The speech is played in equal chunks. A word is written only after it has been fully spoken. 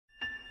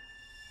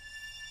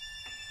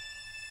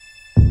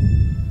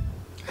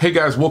Hey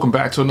guys, welcome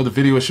back to another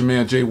video. It's your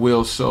man Jay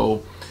Will.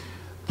 So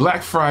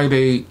Black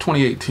Friday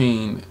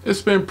 2018,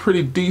 it's been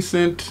pretty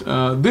decent.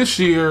 This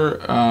year,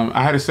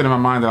 I had it set in my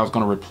mind that I was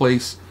going to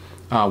replace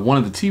one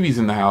of the TVs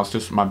in the house,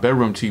 just my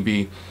bedroom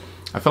TV.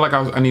 I felt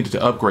like I needed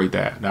to upgrade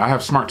that. Now, I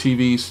have smart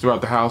TVs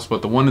throughout the house,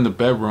 but the one in the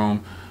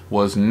bedroom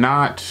was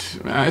not,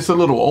 it's a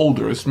little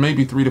older. It's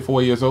maybe 3 to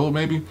 4 years old,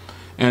 maybe.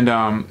 And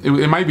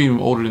it might be even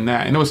older than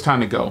that. And it was time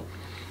to go.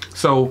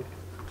 So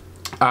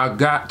I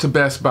got to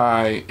Best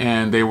Buy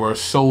and they were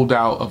sold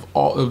out of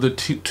all of the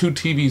two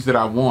TVs that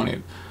I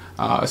wanted.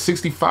 A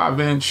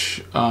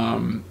 65-inch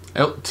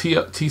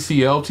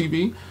TCL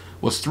TV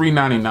was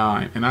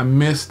 $399, and I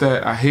missed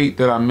that. I hate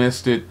that I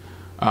missed it,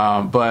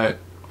 but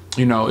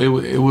you know,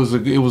 it was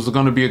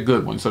going to be a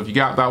good one. So if you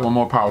got that one,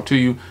 more power to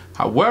you.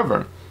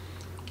 However,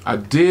 I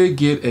did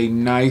get a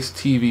nice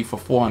TV for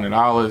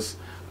 $400.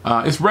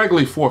 It's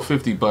regularly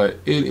 $450, but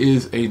it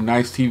is a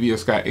nice TV.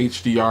 It's got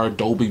HDR,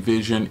 Dolby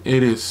Vision.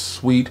 It is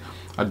sweet.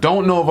 I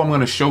don't know if I'm going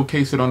to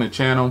showcase it on the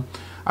channel.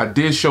 I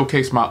did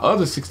showcase my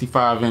other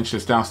 65-inch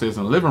that's downstairs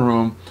in the living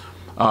room,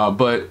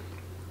 but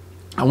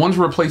I wanted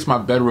to replace my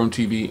bedroom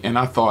TV, and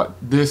I thought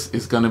this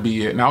is going to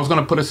be it. And I was going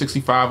to put a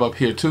 65 up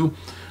here too,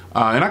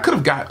 and I could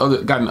have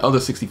gotten other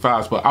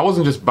 65s, but I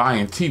wasn't just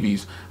buying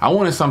TVs. I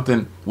wanted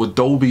something with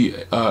Dolby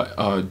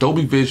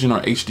Vision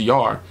or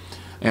HDR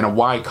and a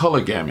wide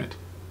color gamut.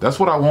 That's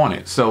what I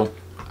wanted. So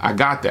I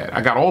got that.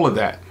 I got all of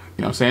that.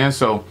 You know what I'm saying?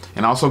 So,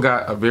 and I also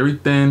got a very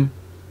thin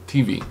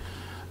TV,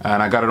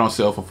 and I got it on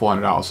sale for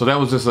 $400. So that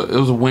was just it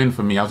was a win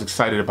for me. I was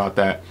excited about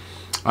that.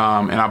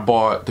 And I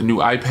bought the new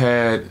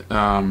iPad.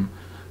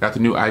 Got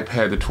the new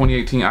iPad, the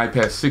 2018 iPad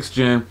 6th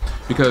Gen,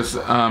 because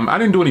I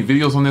didn't do any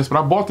videos on this, but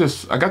I bought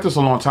this. I got this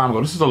a long time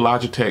ago. This is a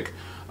Logitech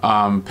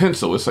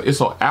pencil. It's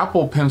an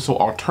Apple Pencil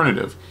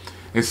alternative.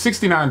 It's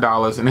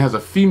 $69, and it has a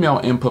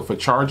female input for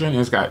charging.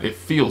 And it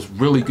feels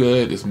really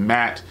good. It's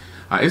matte.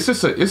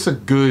 It's a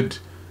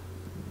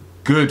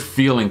good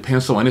feeling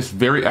pencil, and it's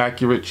very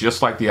accurate,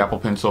 just like the Apple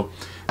Pencil.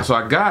 So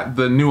I got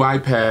the new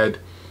iPad,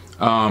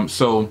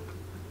 so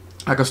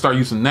I could start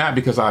using that,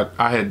 because I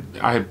had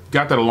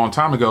got that a long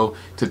time ago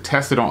to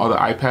test it on other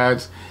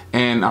iPads,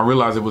 and I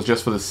realized it was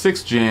just for the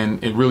 6th Gen.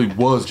 It really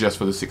was just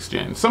for the 6th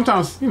Gen.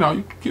 Sometimes, you know,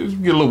 you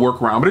get a little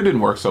workaround, but it didn't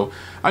work. So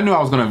I knew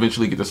I was going to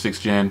eventually get the 6th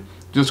Gen.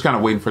 Just kind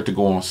of waiting for it to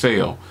go on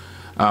sale.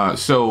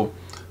 So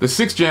the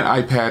 6th Gen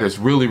iPad is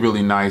really,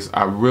 really nice.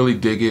 I really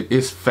dig it.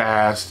 It's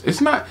fast. It's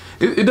not,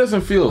 it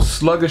doesn't feel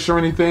sluggish or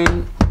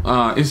anything.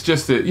 It's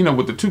just that, you know,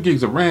 with the 2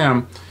 gigs of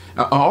RAM,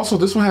 also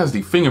this one has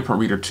the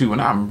fingerprint reader too,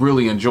 and I'm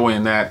really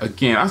enjoying that.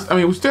 Again, I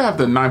mean, we still have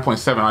the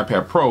 9.7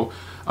 iPad Pro,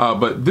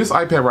 but this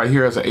iPad right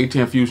here has an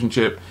A10 Fusion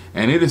chip,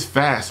 and it is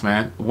fast,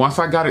 man. Once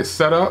I got it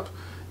set up,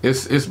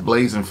 it's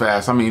blazing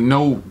fast. I mean,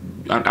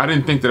 I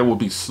didn't think that it would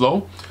be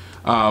slow.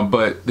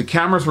 But the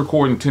camera's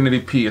recording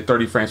 1080p at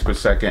 30 frames per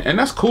second, and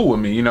that's cool with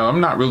me. You know,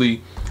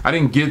 I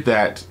didn't get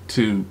that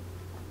to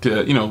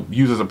you know,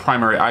 use as a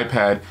primary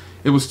iPad.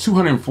 It was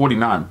 $249,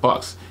 and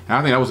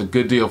I think that was a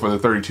good deal for the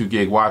 32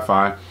 gig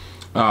Wi-Fi.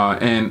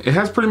 And it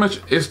has pretty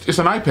much, it's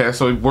an iPad,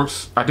 so it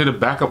works. I did a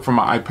backup from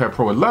my iPad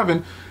Pro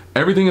 11.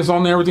 Everything is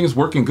on there. Everything is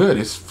working good.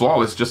 It's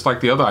flawless, just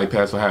like the other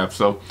iPads I have.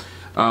 So,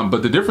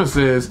 but the difference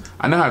is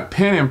I now have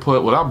pen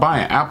input without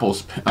buying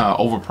Apple's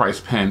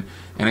overpriced pen.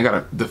 And I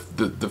got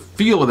the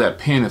feel of that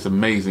pen is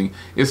amazing.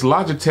 It's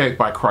Logitech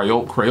by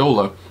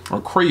Crayola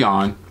or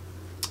Crayon,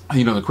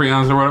 you know, the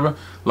crayons or whatever.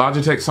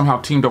 Logitech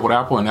somehow teamed up with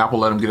Apple, and Apple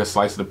let them get a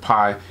slice of the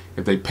pie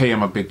if they pay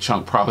them a big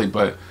chunk, probably.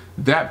 But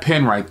that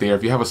pen right there,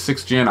 if you have a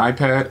 6th Gen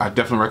iPad, I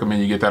definitely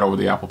recommend you get that over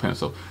the Apple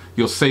Pencil.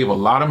 You'll save a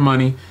lot of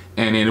money,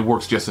 and it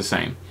works just the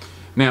same.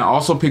 Now, I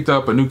also picked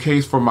up a new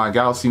case for my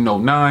Galaxy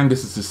Note 9.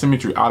 This is the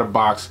Symmetry out of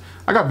box.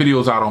 I got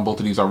videos out on both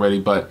of these already,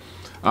 but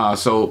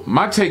so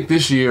my take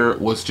this year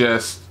was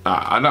just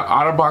an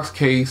out-of-box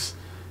case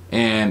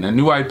and a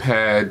new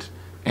iPad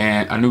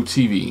and a new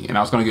TV. And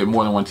I was going to get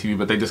more than one TV,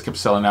 but they just kept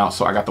selling out.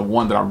 So I got the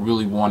one that I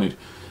really wanted.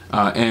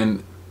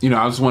 And, you know,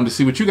 I just wanted to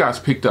see what you guys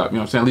picked up. You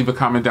know what I'm saying? Leave a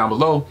comment down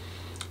below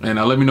and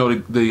let me know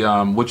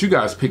what you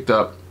guys picked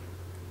up.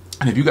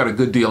 And if you got a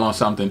good deal on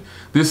something.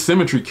 This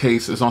Symmetry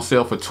case is on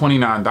sale for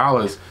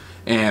 $29.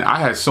 And I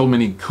had so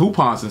many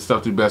coupons and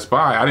stuff through Best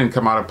Buy, I didn't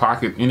come out of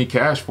pocket any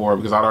cash for it,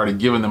 because I'd already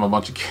given them a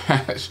bunch of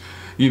cash.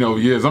 You know,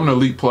 years. I'm an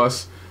Elite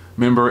Plus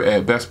member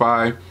at Best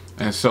Buy,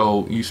 and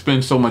so you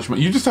spend so much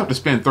money. You just have to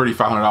spend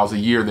 $3,500 a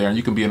year there, and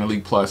you can be an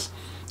Elite Plus.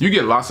 You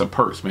get lots of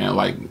perks, man.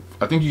 Like,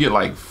 I think you get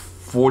like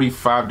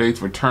 45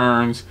 days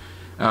returns.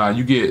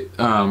 You get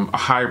a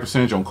higher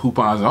percentage on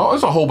coupons, and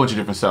it's a whole bunch of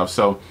different stuff.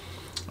 So,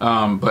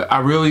 but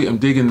I really am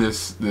digging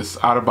this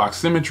out-of-box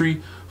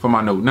Symmetry for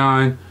my Note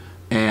 9.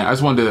 And I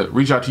just wanted to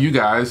reach out to you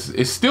guys.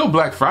 It's still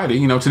Black Friday.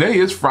 You know, today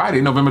is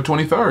Friday, November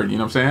 23rd. You know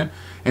what I'm saying?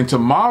 And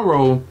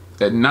tomorrow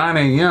at 9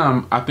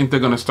 a.m., I think they're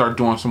going to start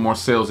doing some more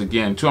sales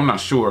again, too. I'm not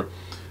sure.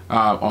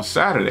 On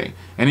Saturday.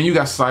 And then you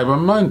got Cyber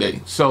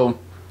Monday. So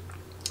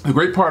the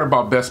great part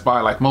about Best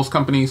Buy, like most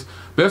companies,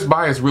 Best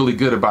Buy is really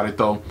good about it,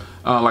 though.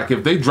 Like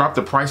if they drop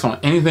the price on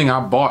anything I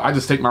bought, I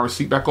just take my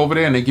receipt back over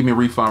there and they give me a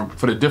refund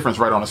for the difference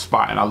right on the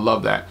spot, and I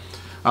love that.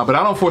 But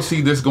I don't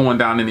foresee this going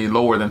down any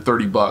lower than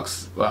 30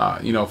 bucks,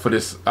 you know, for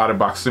this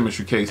out-of-box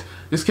symmetry case.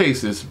 This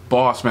case is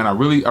boss, man. I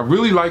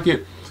really like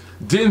it.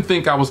 Didn't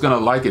think I was gonna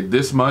like it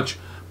this much,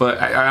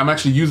 but I'm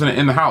actually using it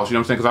in the house, you know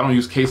what I'm saying? Because I don't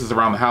use cases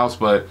around the house,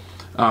 but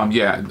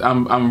yeah,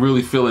 I'm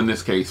really feeling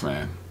this case,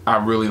 man. I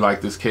really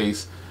like this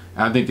case,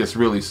 and I think it's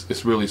really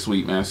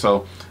sweet, man.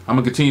 So I'm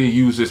gonna continue to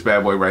use this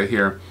bad boy right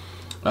here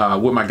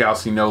with my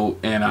Galaxy Note,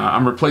 and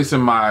I'm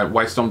replacing my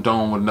Whitestone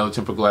Dome with another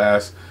tempered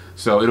glass,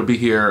 so it'll be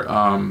here.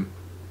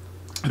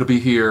 It'll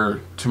be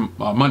here to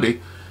Monday,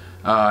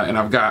 and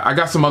I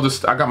got some other.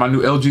 I got my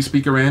new LG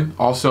speaker in,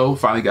 also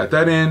finally got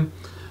that in.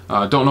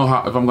 Don't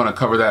know if I'm gonna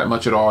cover that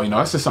much at all. You know,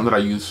 that's just something that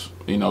I use,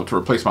 you know, to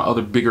replace my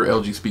other bigger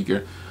LG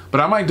speaker.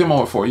 But I might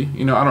demo it for you.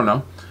 You know, I don't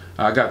know.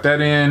 I got that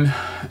in,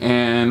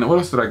 and what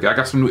else did I get? I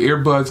got some new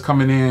earbuds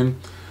coming in.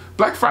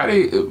 Black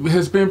Friday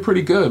has been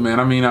pretty good, man.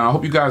 I mean, I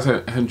hope you guys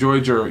have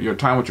enjoyed your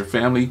time with your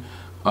family.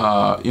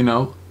 You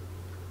know,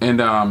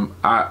 and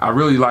I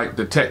really like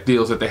the tech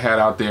deals that they had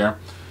out there.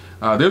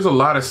 There's a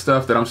lot of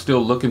stuff that I'm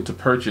still looking to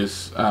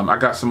purchase. I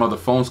got some other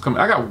phones coming.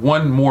 I got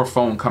one more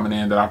phone coming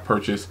in that I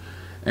purchased,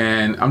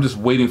 and I'm just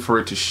waiting for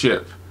it to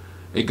ship.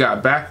 It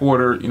got back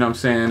ordered, you know what I'm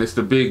saying? It's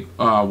the big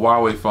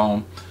Huawei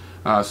phone.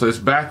 So it's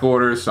back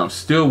ordered, so I'm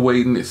still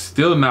waiting. It's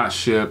still not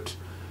shipped.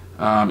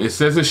 It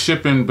says it's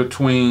shipping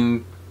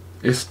between,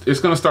 it's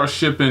gonna start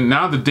shipping,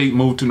 now the date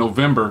moved to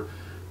November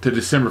to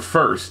December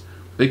 1st.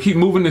 They keep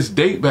moving this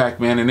date back,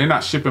 man, and they're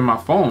not shipping my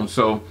phone.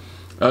 So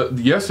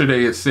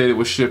yesterday it said it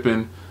was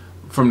shipping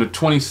from the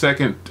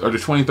 22nd or the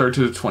 23rd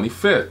to the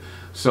 25th.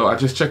 So I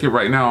just checked it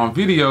right now on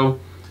video,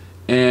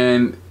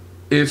 and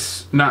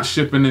it's not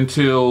shipping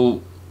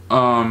until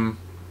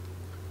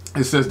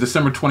it says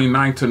December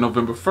 29th to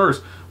November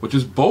 1st, which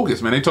is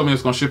bogus, man. They told me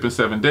it's gonna ship in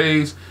 7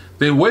 days.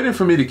 They're waiting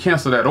for me to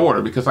cancel that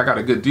order because I got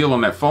a good deal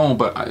on that phone,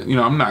 but you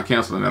know, I'm not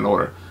canceling that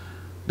order.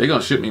 They're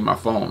gonna ship me my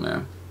phone,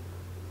 man.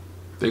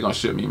 They're gonna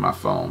ship me my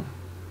phone.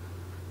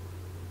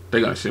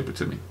 They're gonna ship it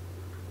to me.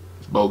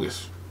 It's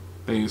bogus.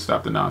 They need to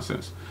stop the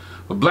nonsense.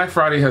 But Black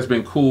Friday has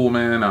been cool,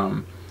 man.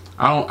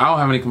 I don't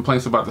have any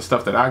complaints about the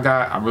stuff that I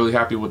got. I'm really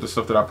happy with the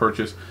stuff that I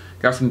purchased.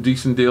 Got some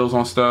decent deals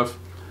on stuff,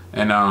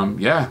 and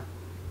yeah,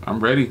 I'm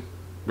ready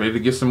to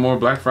get some more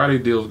Black Friday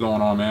deals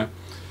going on, man.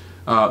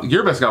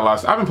 GearBest got a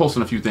lot. I've been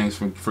posting a few things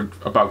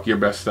about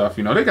GearBest stuff.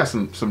 You know, they got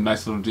some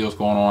nice little deals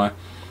going on.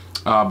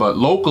 But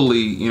locally,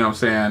 you know what I'm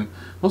saying,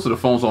 most of the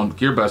phones on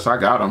GearBest, I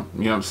got them.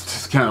 You know,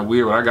 it's kind of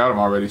weird, but I got them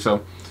already.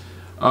 So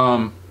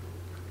I'm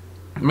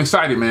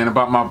excited, man,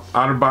 about my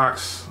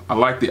out-of-box. I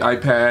like the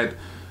iPad,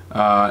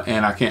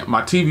 and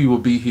my TV will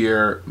be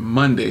here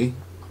Monday.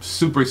 I'm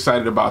super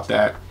excited about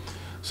that.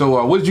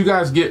 So what did you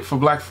guys get for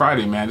Black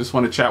Friday, man? Just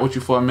want to chat with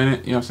you for a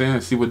minute, you know what I'm saying,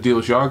 and see what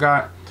deals y'all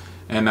got.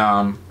 And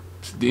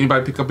did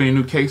anybody pick up any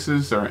new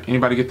cases, or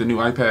anybody get the new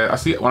iPad? I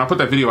see when I put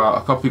that video out,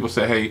 a couple people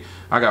said, hey,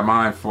 I got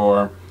mine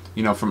for,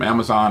 you know, from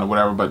Amazon or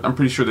whatever, but I'm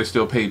pretty sure they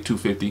still paid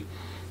 $250,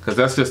 because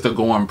that's just the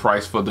going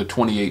price for the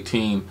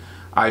 2018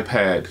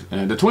 iPad.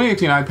 And the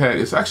 2018 iPad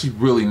is actually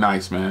really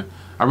nice, man.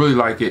 I really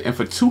like it. And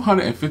for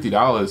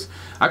 $250,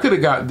 I could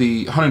have got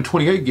the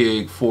 128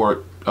 gig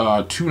for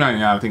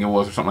 $299, I think it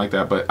was, or something like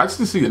that. But I just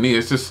didn't see the need.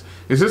 It's just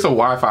a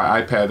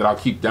Wi-Fi iPad that I'll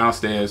keep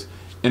downstairs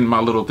in my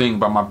little thing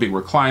by my big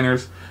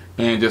recliners,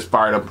 and just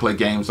fire it up and play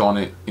games on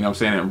it, you know what I'm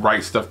saying, and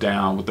write stuff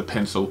down with the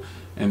pencil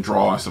and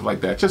draw and stuff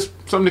like that. Just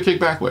something to kick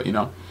back with, you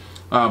know.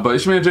 But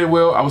it's your man Jay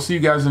Will. I will see you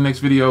guys in the next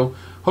video.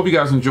 Hope you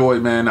guys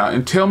enjoyed, man.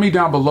 And tell me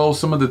down below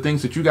some of the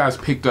things that you guys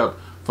picked up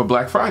for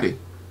Black Friday.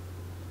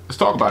 Let's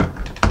talk about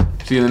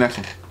it. See you in the next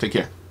one. Take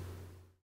care.